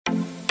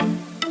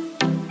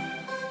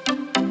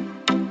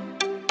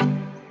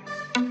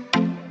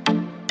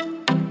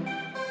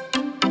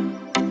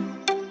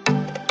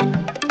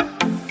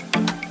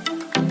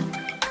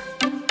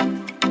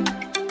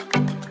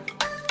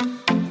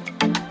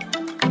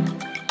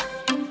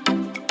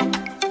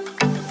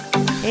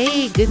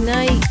Hey, good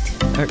night,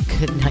 or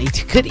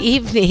good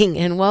evening,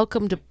 and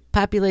welcome to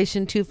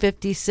Population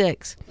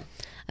 256.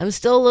 I'm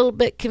still a little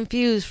bit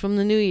confused from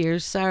the New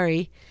Year's,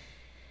 sorry.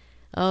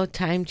 Oh,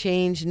 time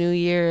change, New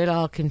Year, it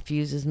all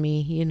confuses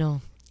me. You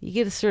know, you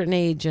get a certain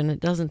age and it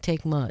doesn't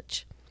take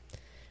much.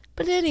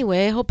 But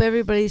anyway, I hope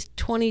everybody's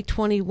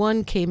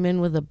 2021 came in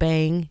with a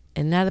bang,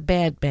 and not a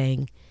bad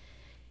bang,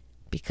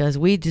 because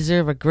we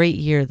deserve a great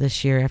year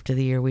this year after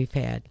the year we've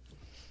had.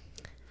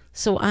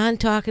 So on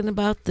talking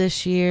about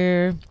this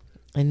year,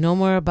 and no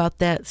more about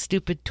that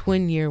stupid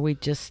twin year we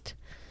just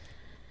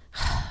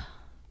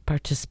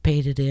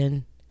participated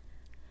in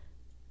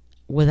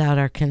without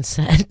our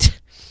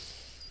consent.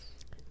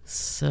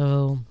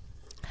 So,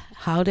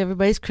 how'd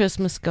everybody's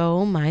Christmas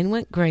go? Mine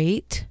went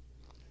great.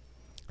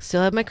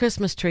 Still have my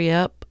Christmas tree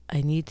up. I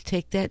need to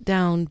take that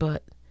down,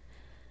 but,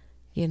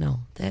 you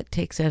know, that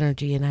takes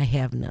energy and I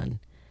have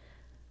none.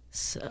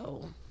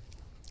 So,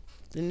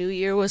 the new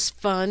year was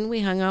fun.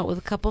 We hung out with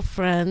a couple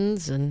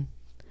friends and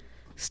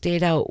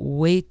stayed out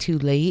way too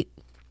late.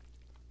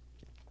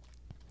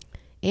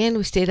 And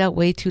we stayed out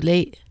way too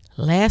late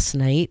last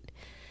night.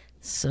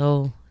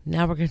 So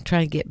now we're going to try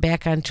and get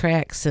back on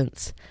track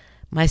since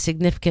my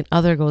significant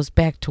other goes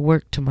back to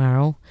work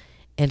tomorrow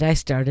and I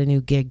start a new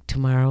gig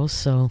tomorrow.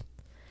 So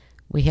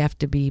we have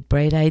to be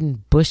bright-eyed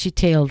and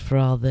bushy-tailed for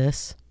all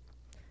this.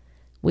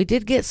 We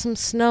did get some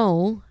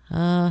snow.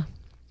 Not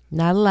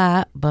a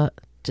lot, but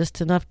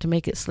just enough to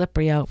make it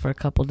slippery out for a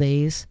couple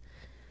days.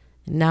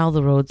 And now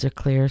the roads are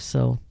clear,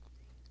 so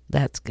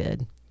that's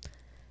good.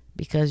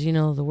 Because, you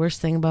know, the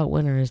worst thing about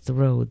winter is the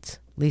roads.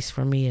 At least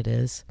for me it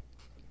is.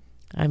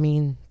 I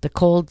mean, the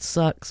cold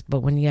sucks,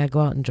 but when you gotta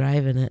go out and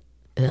drive in it,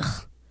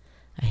 ugh.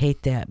 I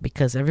hate that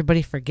because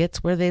everybody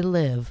forgets where they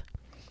live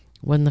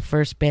when the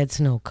first bad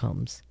snow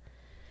comes.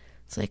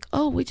 It's like,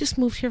 oh, we just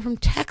moved here from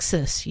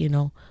Texas, you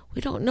know.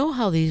 We don't know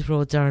how these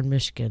roads are in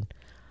Michigan.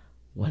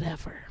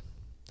 Whatever.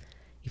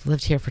 You've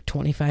lived here for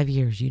 25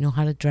 years. You know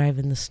how to drive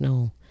in the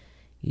snow.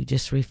 You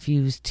just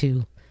refuse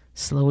to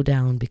slow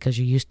down because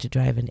you're used to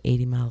driving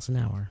 80 miles an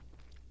hour.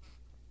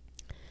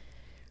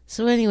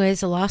 So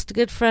anyways, I lost a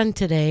good friend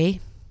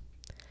today.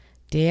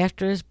 Day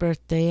after his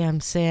birthday. I'm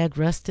sad.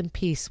 Rest in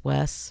peace,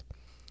 Wes.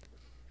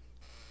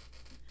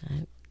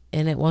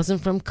 And it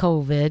wasn't from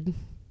COVID.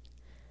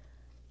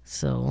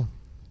 So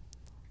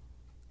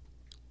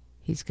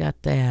he's got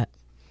that.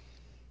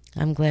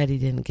 I'm glad he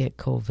didn't get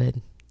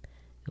COVID.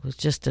 It was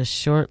just a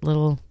short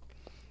little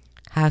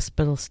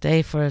hospital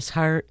stay for his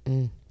heart,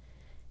 and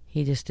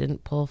he just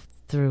didn't pull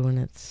through, and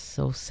it's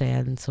so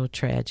sad and so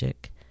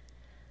tragic.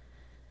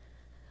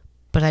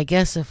 But I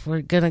guess if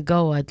we're going to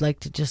go, I'd like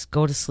to just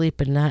go to sleep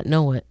and not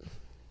know it,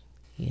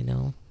 you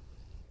know.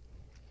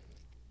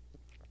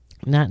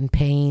 Not in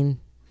pain,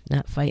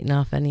 not fighting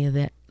off any of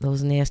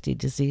those nasty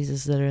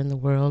diseases that are in the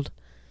world,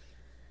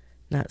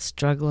 not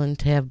struggling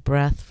to have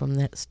breath from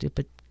that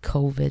stupid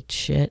COVID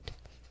shit.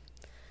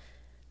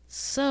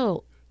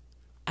 So,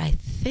 I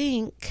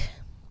think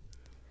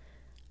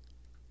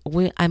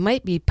I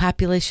might be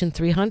population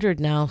 300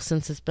 now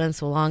since it's been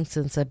so long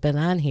since I've been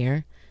on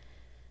here.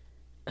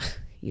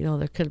 You know,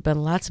 there could have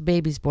been lots of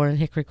babies born in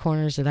Hickory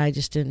Corners that I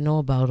just didn't know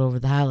about over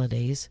the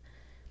holidays.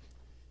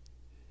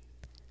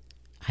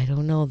 I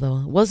don't know, though.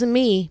 It wasn't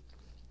me.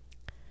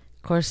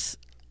 Of course,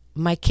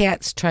 my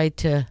cats tried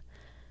to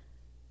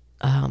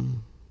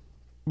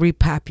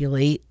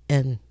repopulate,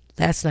 and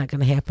that's not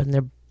going to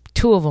happen.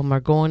 Two of them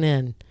are going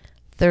in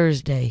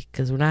Thursday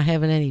because we're not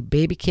having any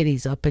baby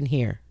kitties up in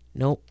here.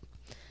 Nope.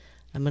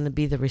 I'm going to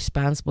be the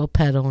responsible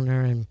pet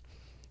owner and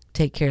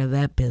take care of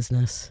that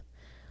business.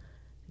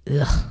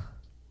 Ugh.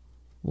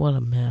 What a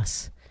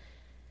mess.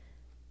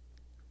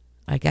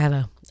 I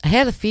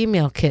had a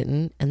female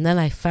kitten, and then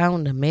I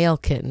found a male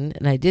kitten,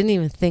 and I didn't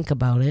even think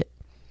about it.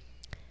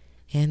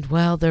 And,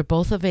 well, they're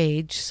both of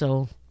age,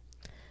 so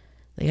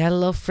they got a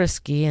little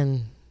frisky,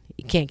 and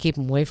you can't keep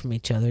them away from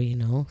each other, you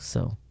know,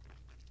 so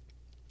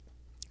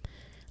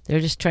they're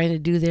just trying to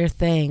do their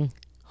thing.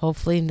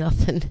 Hopefully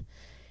nothing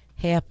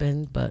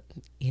happened, but,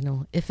 you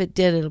know, if it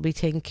did, it'll be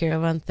taken care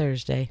of on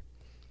Thursday.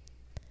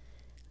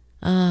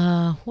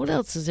 What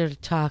else is there to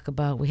talk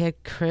about? We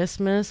had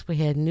Christmas, we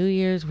had New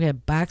Year's, we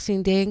had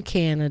Boxing Day in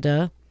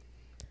Canada,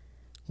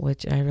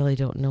 which I really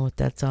don't know what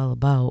that's all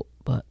about,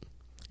 but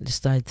I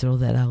just thought I'd throw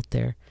that out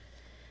there.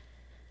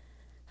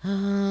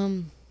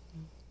 I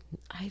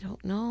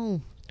don't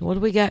know. What do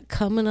we got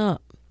coming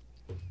up?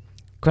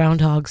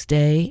 Groundhog's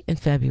Day in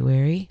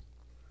February.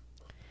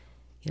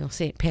 You know,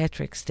 St.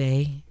 Patrick's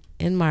Day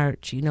in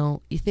March. You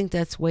know, you think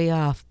that's way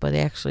off, but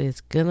actually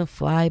it's gonna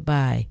fly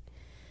by.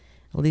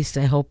 At least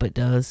I hope it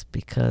does,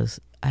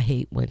 because I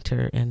hate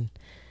winter, and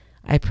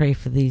I pray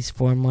for these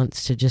 4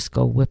 months to just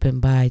go whipping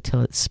by till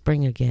it's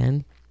spring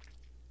again.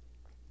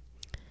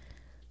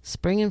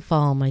 Spring and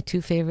fall, my two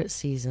favorite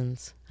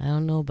seasons. I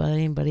don't know about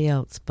anybody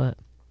else, but,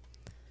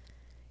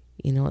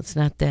 you know, it's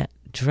not that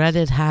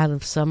dreaded hot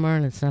of summer,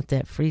 and it's not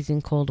that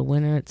freezing cold of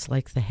winter. It's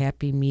like the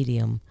happy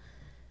medium.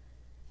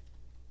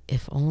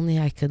 If only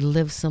I could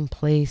live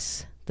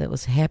someplace that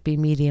was happy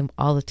medium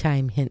all the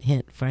time. Hint,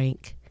 hint,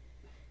 Frank.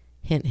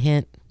 Hint,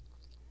 hint.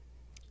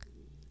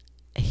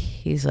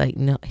 He's like,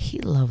 no, he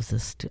loves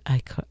this.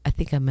 I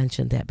think I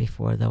mentioned that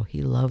before, though.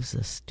 He loves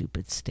this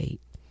stupid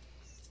state.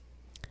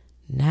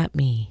 Not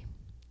me.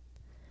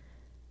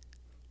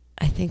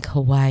 I think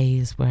Hawaii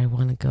is where I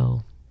want to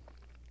go.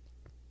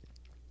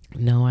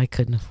 No, I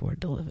couldn't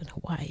afford to live in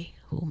Hawaii.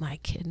 Who am I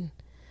kidding?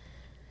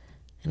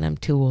 And I'm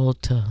too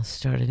old to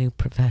start a new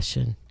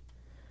profession,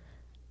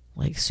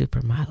 like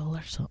supermodel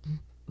or something.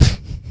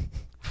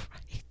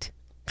 Right.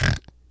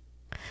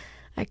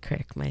 I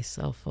crack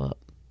myself up.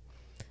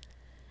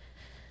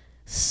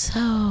 So,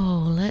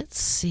 let's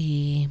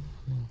see.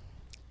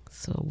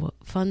 So, what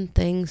fun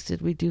things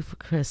did we do for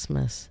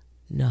Christmas?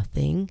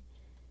 Nothing.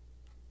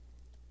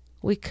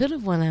 We could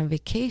have went on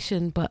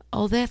vacation, but,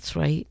 oh, that's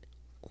right.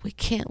 We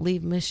can't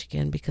leave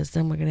Michigan because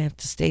then we're going to have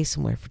to stay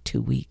somewhere for 2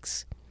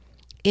 weeks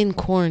in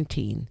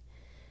quarantine.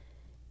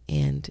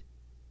 And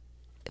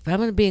if I'm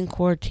going to be in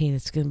quarantine,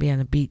 it's going to be on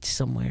a beach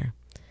somewhere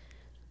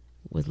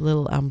with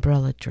little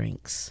umbrella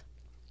drinks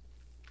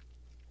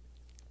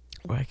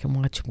where I can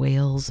watch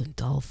whales and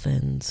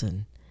dolphins,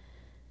 and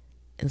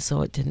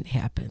so it didn't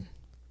happen.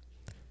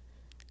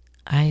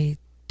 I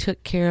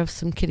took care of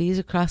some kitties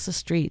across the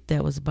street.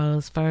 That was about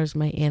as far as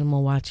my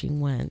animal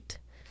watching went.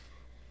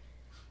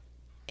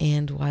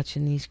 And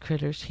watching these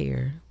critters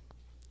here.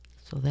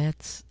 So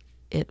that's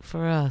it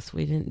for us.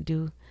 We didn't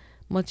do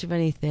much of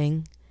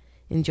anything.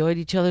 Enjoyed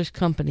each other's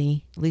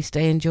company. At least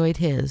I enjoyed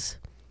his.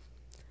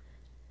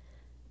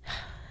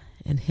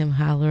 And him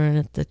hollering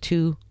at the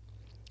two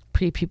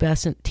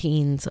prepubescent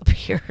teens up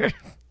here.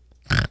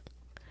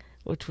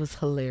 Which was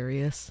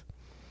hilarious.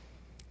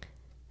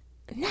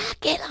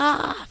 Knock it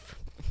off!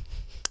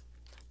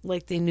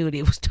 Like they knew what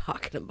he was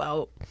talking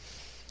about.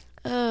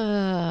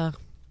 But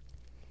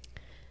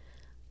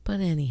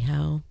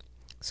anyhow,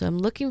 so I'm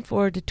looking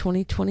forward to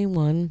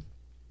 2021.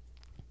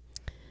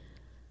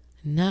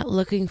 Not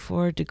looking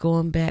forward to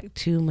going back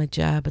to my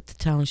job at the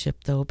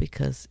township, though,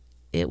 because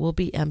it will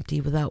be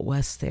empty without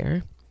Wes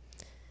there.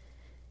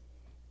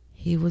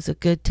 He was a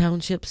good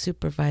township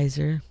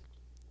supervisor.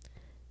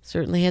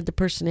 Certainly had the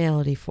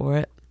personality for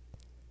it.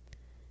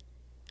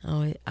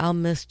 Oh, I'll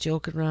miss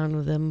joking around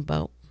with him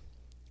about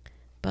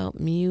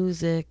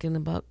music and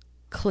about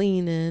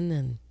cleaning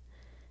and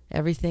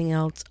everything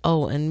else.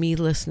 Oh, and me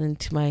listening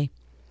to my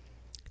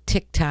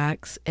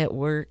TikToks at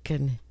work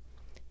and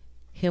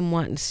him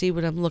wanting to see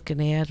what I'm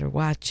looking at or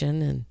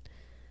watching and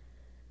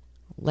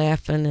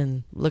laughing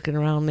and looking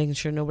around, making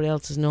sure nobody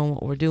else is knowing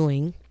what we're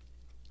doing,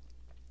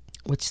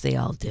 which they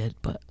all did,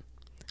 but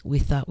we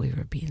thought we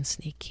were being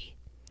sneaky.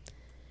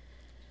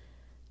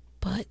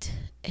 But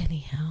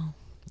anyhow,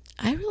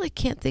 I really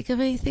can't think of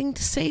anything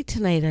to say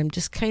tonight. I'm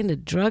just kind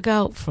of drug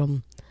out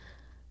from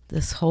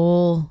this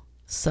whole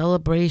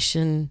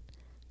celebration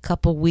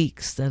couple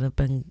weeks that have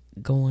been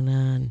going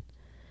on.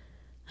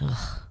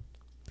 Ugh.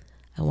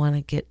 I want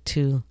to get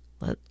to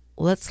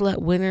let's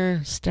let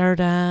winter start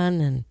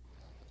on and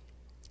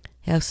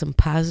have some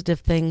positive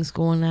things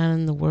going on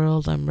in the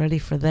world. I'm ready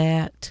for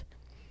that.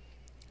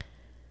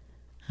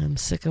 I'm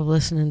sick of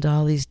listening to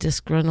all these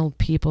disgruntled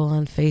people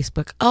on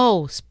Facebook.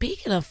 Oh,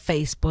 speaking of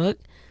Facebook,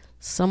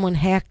 someone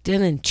hacked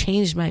in and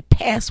changed my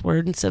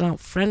password and sent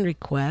out friend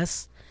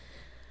requests.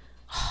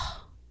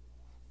 Oh,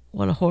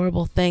 what a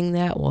horrible thing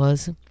that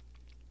was.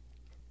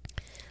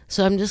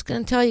 So I'm just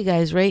going to tell you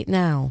guys right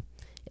now,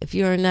 if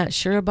you are not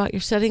sure about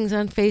your settings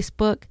on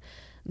Facebook,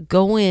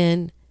 go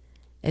in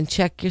and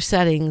check your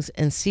settings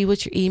and see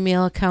what your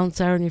email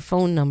accounts are and your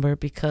phone number,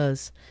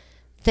 because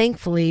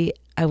thankfully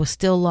I was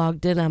still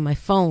logged in on my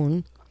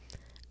phone.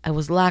 I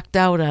was locked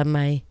out on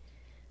my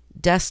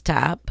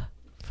desktop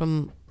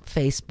from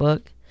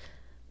Facebook.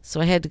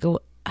 So I had to go.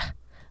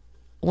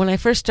 When I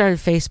first started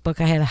Facebook,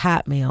 I had a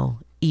Hotmail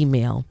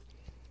email.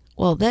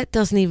 Well, that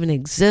doesn't even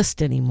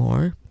exist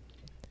anymore.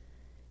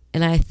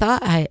 And I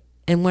thought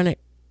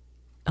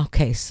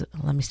okay, so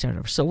let me start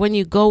over. So when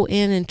you go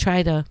in and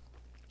try to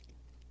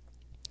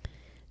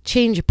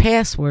change your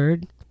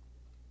password,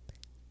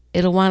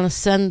 it'll want to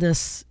send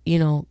this,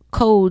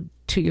 code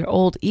to your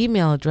old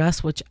email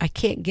address, which I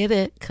can't get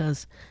it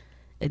because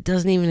it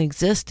doesn't even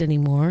exist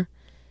anymore.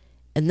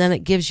 And then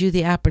it gives you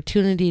the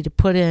opportunity to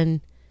put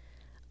in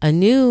a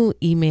new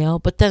email,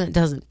 but then it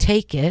doesn't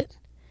take it.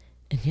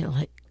 And you're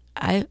like,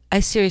 I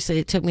seriously,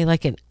 it took me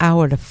like an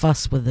hour to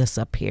fuss with this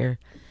up here.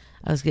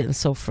 I was getting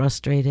so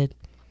frustrated.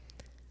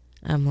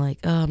 I'm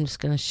like, I'm just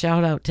going to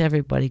shout out to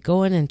everybody.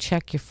 Go in and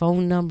check your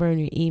phone number and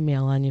your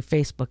email on your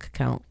Facebook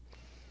account.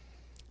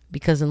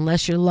 Because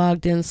unless you're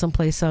logged in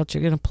someplace else,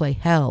 you're going to play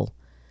hell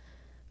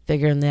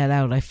figuring that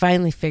out. I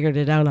finally figured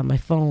it out on my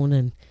phone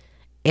and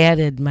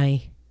added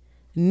my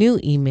new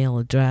email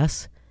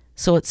address.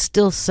 So it's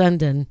still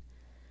sending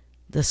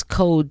this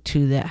code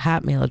to that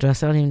Hotmail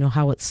address. I don't even know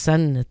how it's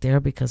sending it there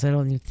because I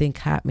don't even think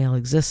Hotmail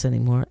exists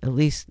anymore. At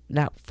least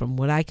not from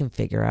what I can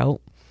figure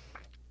out.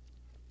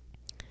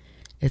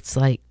 It's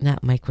like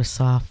not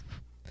Microsoft,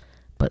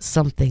 but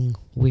something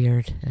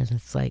weird. And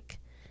it's like,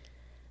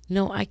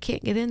 no, I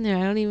can't get in there.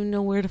 I don't even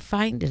know where to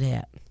find it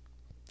at.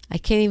 I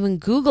can't even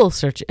Google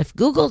search. If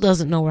Google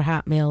doesn't know where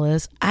Hotmail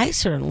is, I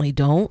certainly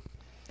don't.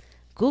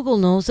 Google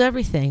knows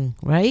everything,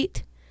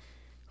 right?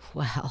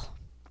 Well,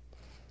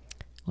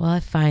 I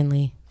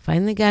finally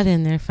got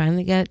in there,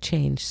 finally got it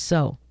changed.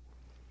 So,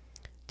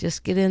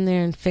 just get in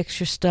there and fix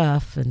your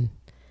stuff and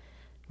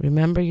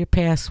remember your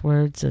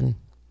passwords. And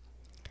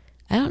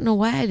I don't know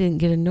why I didn't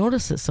get a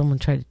notice that someone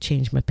tried to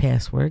change my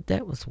password.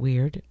 That was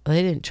weird.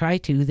 They didn't try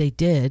to, they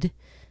did.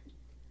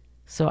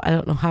 So I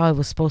don't know how I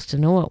was supposed to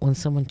know it when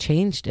someone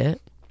changed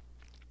it.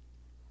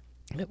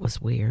 It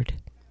was weird.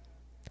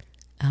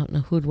 I don't know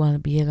who'd want to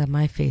be in on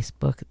my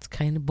Facebook. It's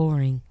kind of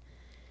boring.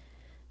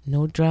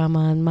 No drama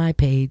on my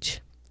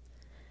page.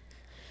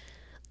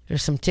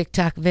 There's some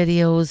TikTok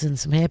videos and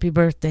some happy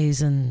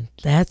birthdays, and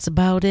that's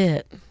about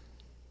it.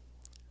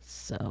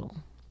 So,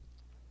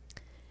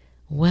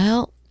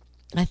 well,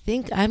 I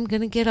think I'm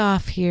going to get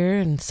off here,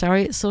 and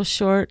sorry it's so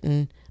short,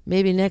 and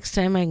maybe next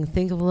time I can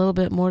think of a little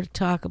bit more to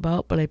talk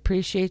about, but I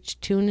appreciate you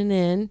tuning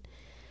in,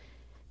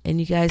 and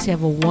you guys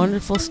have a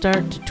wonderful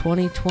start to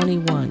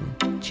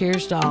 2021.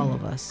 Cheers to all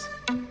of us.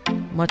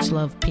 Much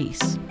love.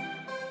 Peace.